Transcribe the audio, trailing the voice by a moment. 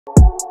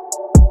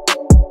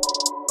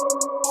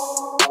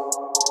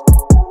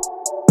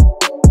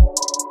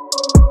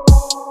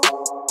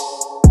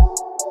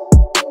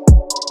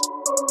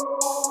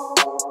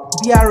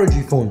The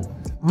ROG phone.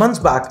 Months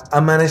back, I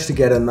managed to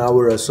get an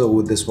hour or so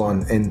with this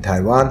one in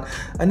Taiwan,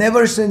 and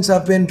ever since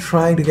I've been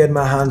trying to get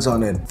my hands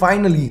on it.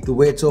 Finally, the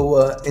wait's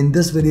over. In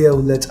this video,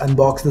 let's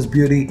unbox this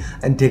beauty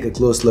and take a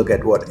close look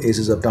at what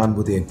Asus have done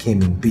with their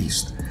gaming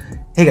beast.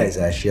 Hey guys,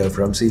 Ash here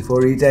from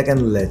C4 Tech,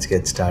 and let's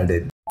get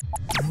started.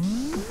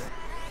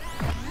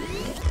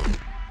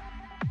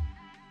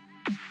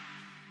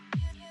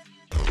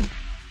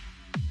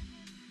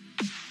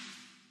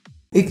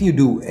 If you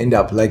do end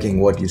up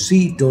liking what you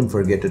see, don't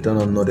forget to turn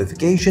on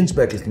notifications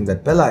by clicking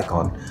that bell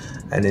icon.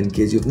 And in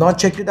case you've not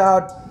checked it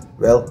out,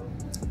 well,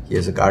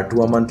 here's a card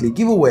to a monthly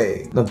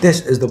giveaway. Now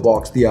this is the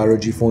box the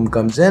ROG phone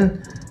comes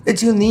in.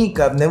 It's unique.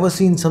 I've never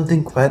seen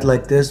something quite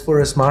like this for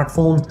a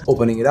smartphone.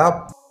 Opening it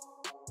up.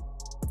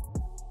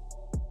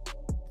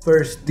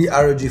 First, the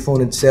ROG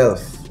phone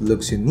itself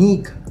looks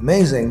unique,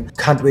 amazing.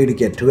 Can't wait to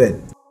get to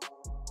it.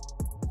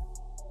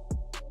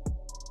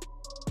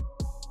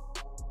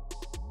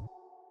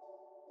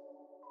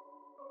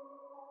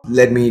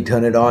 Let me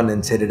turn it on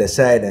and set it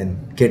aside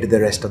and get to the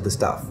rest of the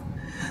stuff.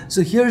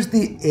 So here's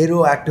the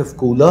Aero Active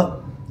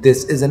Cooler.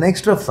 This is an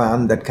extra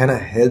fan that kind of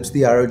helps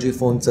the ROG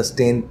phone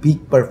sustain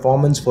peak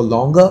performance for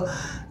longer,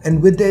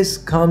 and with this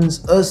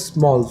comes a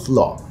small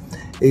flaw.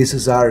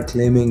 Asus are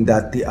claiming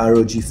that the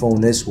ROG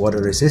phone is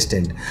water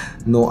resistant.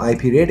 No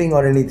IP rating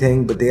or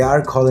anything, but they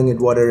are calling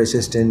it water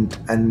resistant,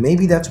 and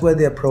maybe that's why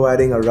they are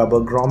providing a rubber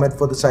grommet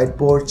for the side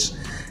ports.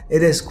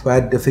 It is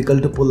quite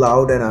difficult to pull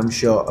out, and I'm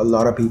sure a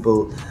lot of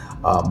people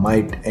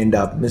might end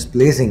up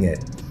misplacing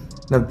it.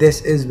 Now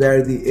this is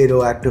where the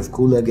Aero Active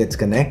Cooler gets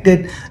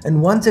connected,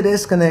 and once it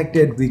is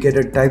connected, we get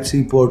a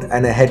Type-C port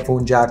and a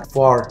headphone jack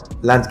for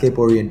landscape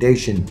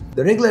orientation.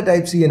 The regular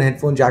Type-C and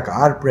headphone jack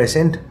are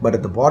present, but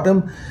at the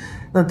bottom.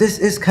 Now this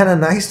is kind of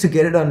nice to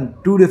get it on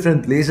two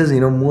different places.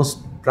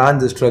 Most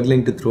brands are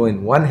struggling to throw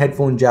in one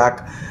headphone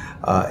jack.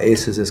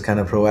 Asus is kind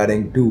of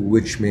providing two,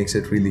 which makes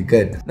it really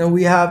good. Now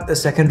we have the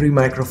secondary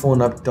microphone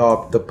up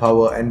top, the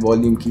power and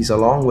volume keys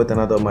along with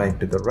another mic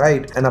to the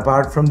right, and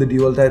apart from the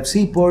dual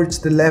Type-C ports,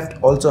 the left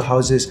also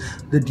houses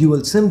the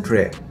dual SIM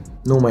tray.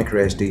 No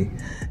micro SD.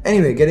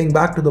 Anyway, getting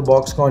back to the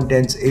box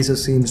contents,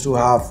 Asus seems to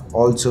have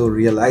also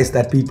realized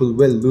that people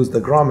will lose the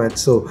grommet,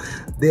 so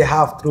they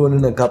have thrown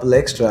in a couple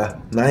extra.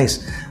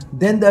 Nice.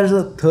 Then there's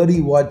a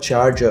 30-watt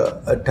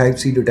charger, a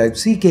Type-C to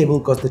Type-C cable,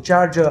 because the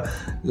charger,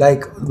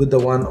 like with the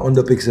one on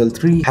the Pixel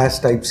 3, has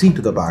Type-C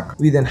to the back.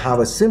 We then have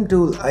a SIM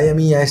tool,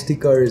 IMEI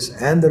stickers,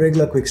 and the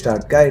regular quick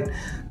start guide.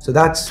 So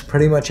that's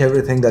pretty much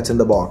everything that's in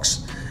the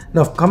box.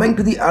 Now coming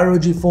to the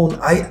ROG phone,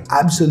 I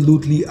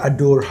absolutely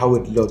adore how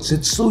it looks.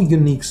 It's so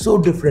unique, so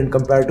different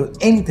compared to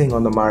anything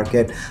on the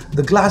market.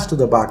 The glass to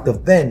the back, the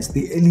vents,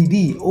 the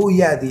LED, oh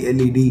yeah, the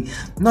LED,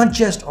 not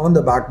just on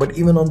the back but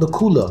even on the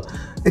cooler.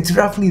 It's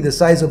roughly the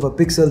size of a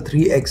Pixel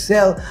 3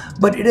 XL,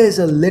 but it is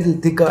a little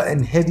thicker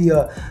and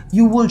heavier.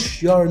 You will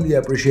surely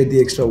appreciate the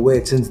extra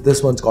weight since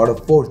this one's got a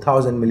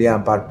 4000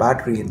 mAh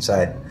battery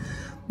inside.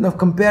 Now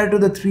compared to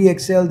the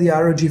 3XL, the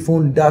ROG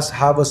phone does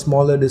have a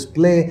smaller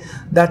display.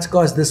 That's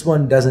cause this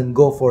one doesn't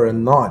go for a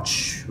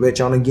notch,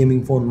 which on a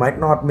gaming phone might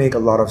not make a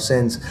lot of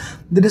sense.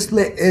 The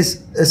display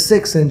is a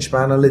 6-inch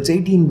panel, it's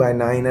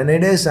 18:9 and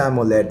it is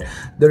AMOLED.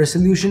 The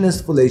resolution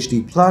is Full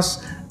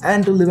HD+,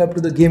 and to live up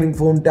to the gaming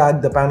phone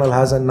tag, the panel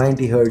has a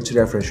 90Hz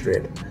refresh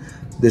rate.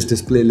 This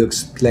display looks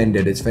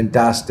splendid, it's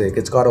fantastic.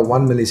 It's got a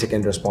 1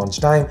 millisecond response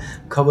time,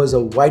 covers a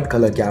wide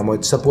color gamut,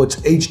 it supports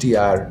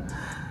HDR.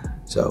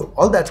 So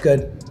all that's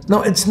good.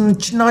 Now it's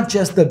not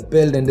just the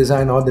build and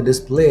design or the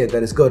display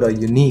that is good or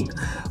unique.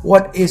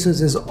 What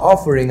Asus is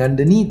offering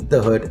underneath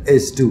the hood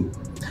is too.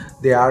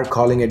 They are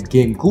calling it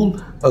Game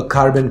Cool, a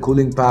carbon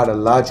cooling pad, a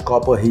large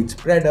copper heat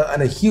spreader,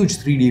 and a huge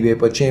 3D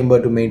vapor chamber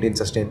to maintain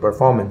sustained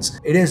performance.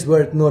 It is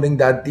worth noting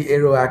that the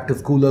Aero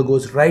Active Cooler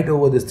goes right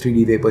over this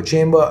 3D vapor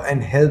chamber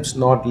and helps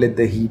not let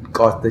the heat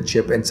cause the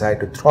chip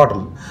inside to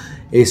throttle.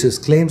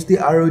 Asus claims the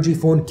ROG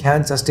phone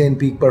can sustain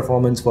peak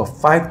performance for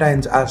 5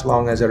 times as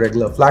long as a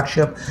regular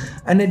flagship,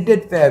 and it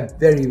did fare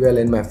very well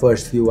in my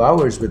first few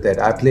hours with it.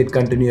 I played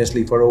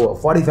continuously for over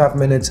 45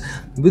 minutes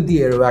with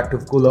the Aero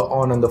Active Cooler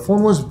on, and the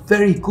phone was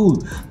very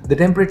cool. The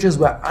temperatures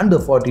were under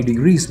 40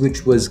 degrees,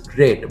 which was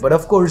great, but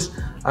of course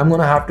I'm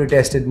gonna have to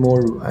test it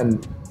more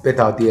and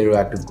without the Aero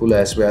Active Cooler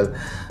as well.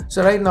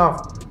 So right now,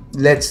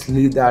 let's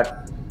leave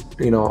that,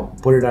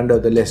 put it under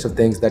the list of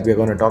things that we're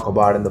going to talk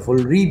about in the full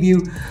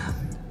review.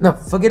 Now,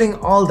 forgetting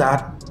all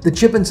that, the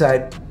chip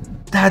inside,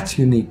 that's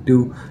unique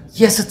too.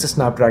 Yes, it's a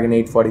Snapdragon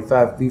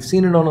 845. We've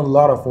seen it on a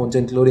lot of phones,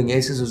 including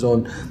Asus's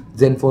own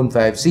Zenfone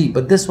 5C,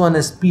 but this one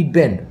is speed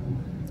binned.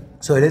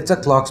 So it hits a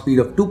clock speed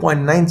of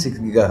 2.96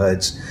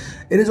 GHz.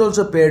 It is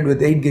also paired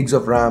with 8 gigs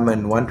of RAM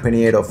and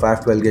 128 or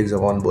 512 gigs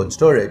of onboard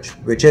storage,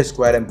 which is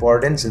quite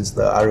important since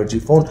the ROG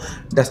phone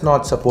does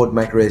not support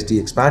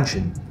microSD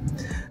expansion.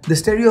 The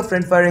stereo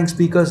front-firing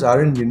speakers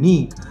aren't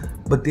unique,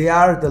 but they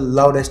are the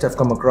loudest I've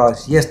come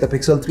across. Yes, the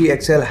Pixel 3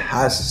 XL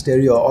has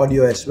stereo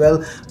audio as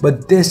well,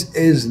 but this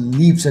is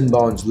leaps and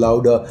bounds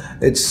louder.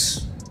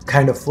 It's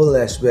kind of full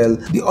as well.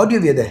 The audio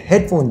via the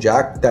headphone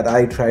jack that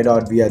I tried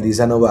out via the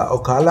Zenova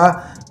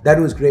Ocala That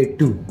was great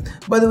too.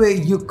 By the way,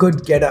 you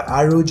could get a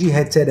ROG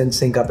headset and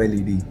sync up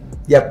LED.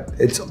 Yep,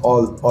 it's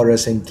all Aura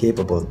Sync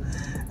capable.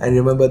 And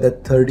remember the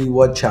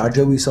 30-watt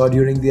charger we saw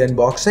during the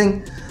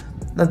unboxing?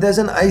 Now there's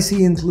an IC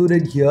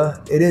included here.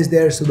 It is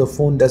there so the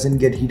phone doesn't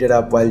get heated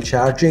up while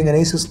charging, and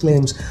Asus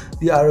claims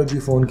the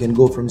ROG phone can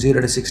go from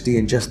 0 to 60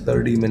 in just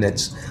 30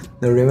 minutes.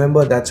 Now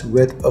remember, that's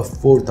with a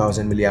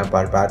 4000 mAh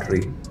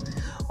battery.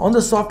 On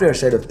the software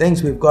side of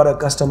things, we've got a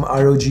custom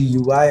ROG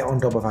UI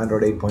on top of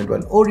Android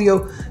 8.1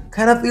 Oreo.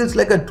 Kind of feels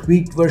like a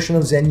tweaked version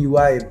of Zen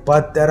UI,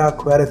 but there are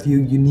quite a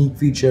few unique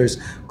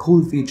features,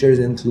 cool features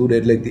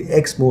included, like the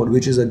X mode,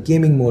 which is a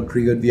gaming mode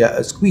triggered via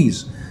a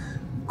squeeze.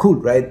 Cool,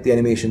 right? The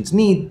animation's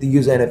neat, the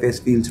user interface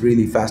feels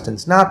really fast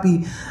and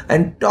snappy.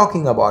 And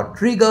talking about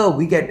trigger,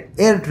 we get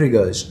air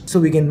triggers. So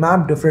we can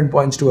map different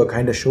points to a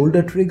kind of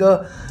shoulder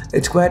trigger.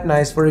 It's quite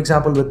nice. For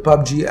example, with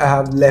PUBG, I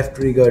have left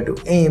trigger to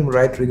aim,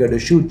 right trigger to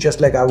shoot,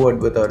 just like I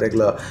would with a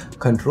regular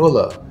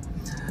controller.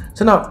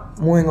 So now,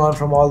 moving on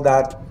from all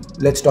that,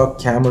 let's talk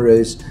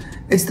cameras.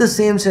 It's the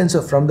same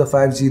sensor from the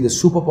 5Z, the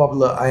super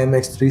popular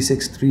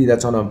IMX363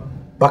 that's on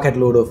a bucket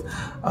load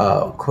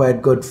of quite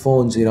good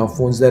phones,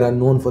 phones that are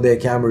known for their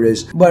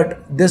cameras.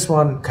 But this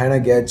one kind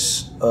of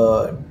gets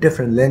a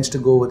different lens to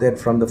go with it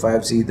from the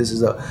 5Z. This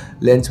is a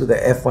lens with a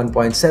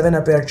f1.7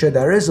 aperture.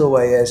 There is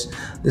OIS.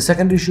 The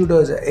secondary shooter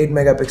is a 8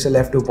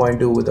 megapixel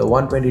f2.2 with a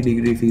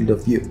 120-degree field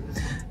of view.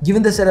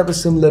 Given the setup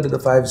is similar to the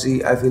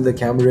 5Z, I feel the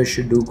camera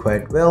should do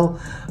quite well.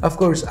 Of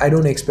course, I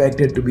don't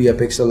expect it to be a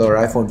Pixel or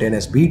iPhone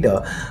XS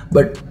beta,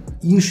 but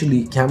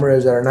usually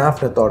cameras are an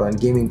afterthought on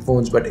gaming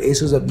phones, but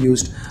Asus have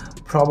used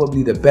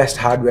probably the best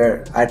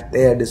hardware at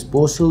their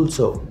disposal,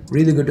 so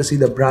really good to see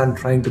the brand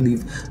trying to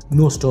leave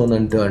no stone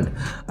unturned.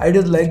 I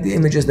did like the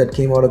images that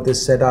came out of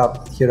this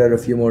setup. Here are a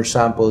few more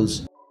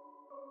samples.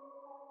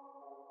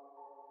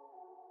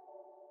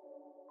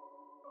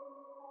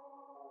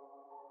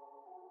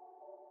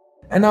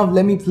 And now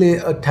let me play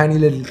a tiny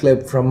little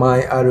clip from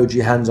my ROG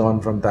hands-on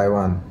from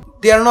Taiwan.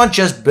 They are not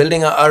just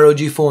building a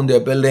ROG phone, they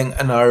are building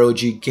an ROG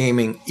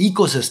gaming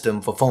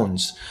ecosystem for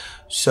phones.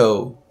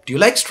 So, do you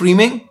like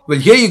streaming? Well,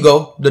 here you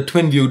go, the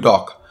twin view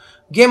dock.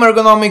 Game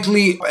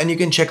ergonomically, and you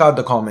can check out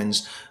the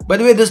comments. By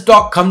the way, this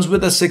dock comes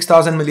with a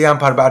 6000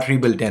 mAh battery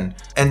built in.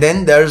 And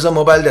then there's a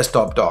mobile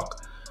desktop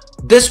dock.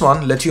 This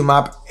one lets you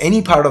map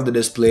any part of the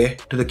display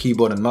to the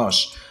keyboard and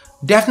mouse.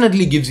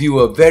 Definitely gives you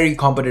a very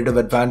competitive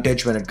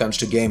advantage when it comes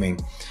to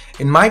gaming.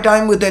 In my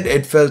time with it,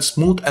 it felt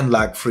smooth and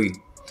lag-free.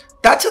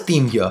 That's a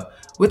theme here.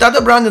 With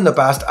other brands in the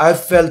past,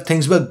 I've felt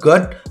things were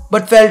good,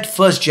 but felt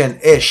first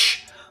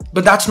gen-ish.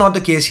 But that's not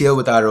the case here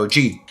with ROG.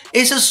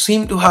 Asus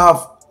seem to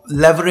have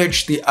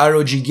leveraged the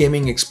ROG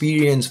gaming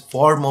experience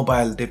for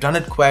mobile. They've done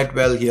it quite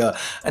well here,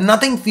 and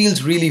nothing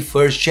feels really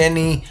first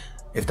gen-y,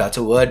 if that's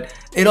a word.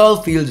 It all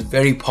feels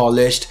very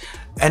polished,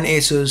 and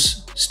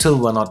Asus still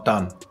were not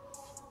done.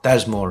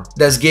 There's more.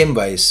 There's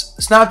game-wise.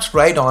 Snaps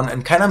right on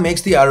and kinda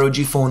makes the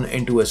ROG phone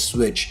into a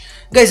Switch.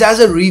 Guys, as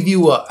a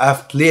reviewer,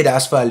 I've played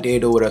Asphalt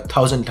 8 over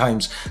 1,000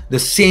 times. The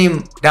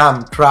same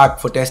damn track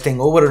for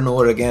testing over and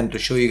over again to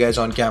show you guys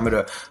on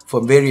camera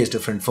for various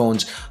different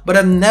phones. But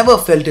I've never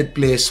felt it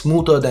play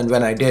smoother than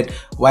when I did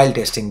while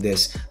testing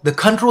this. The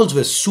controls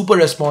were super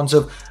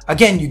responsive.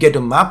 Again, you get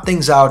to map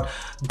things out.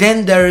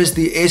 Then there is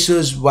the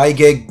Asus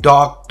WiGig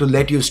dock to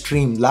let you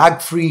stream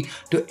lag-free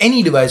to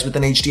any device with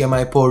an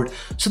HDMI port.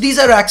 So these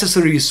are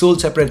accessories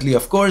sold separately,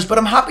 of course, but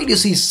I'm happy to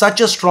see such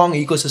a strong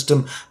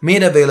ecosystem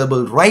made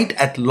available right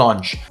at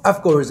launch.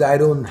 Of course, I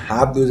don't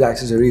have those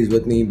accessories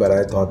with me, but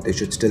I thought they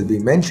should still be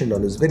mentioned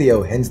on this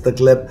video, hence the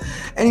clip.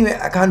 Anyway,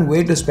 I can't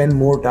wait to spend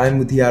more time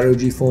with the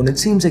ROG phone. It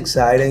seems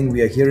exciting.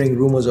 We are hearing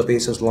rumors of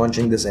Asus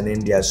launching this in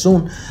India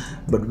soon,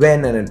 but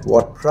when and at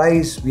what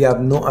price, we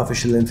have no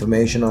official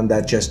information on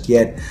that just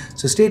yet.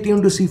 So stay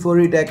tuned to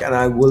C4E Tech and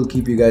I will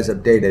keep you guys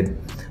updated.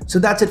 So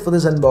that's it for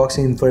this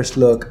unboxing and first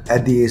look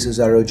at the Asus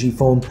ROG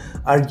phone.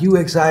 Are you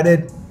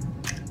excited?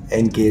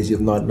 In case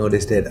you've not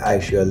noticed it, I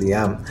surely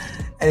am.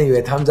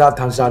 Anyway, thumbs up,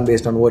 thumbs down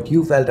based on what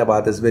you felt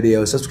about this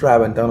video.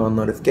 Subscribe and turn on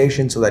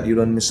notifications so that you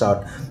don't miss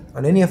out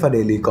on any of our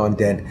daily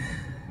content.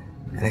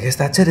 And I guess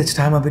that's it. It's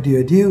time I bid you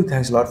adieu.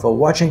 Thanks a lot for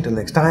watching. Till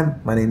next time,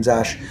 my name's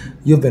Ash.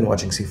 You've been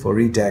watching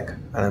C4E Tech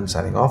and I'm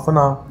signing off for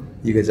now.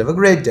 You guys have a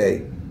great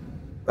day.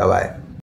 Bye-bye.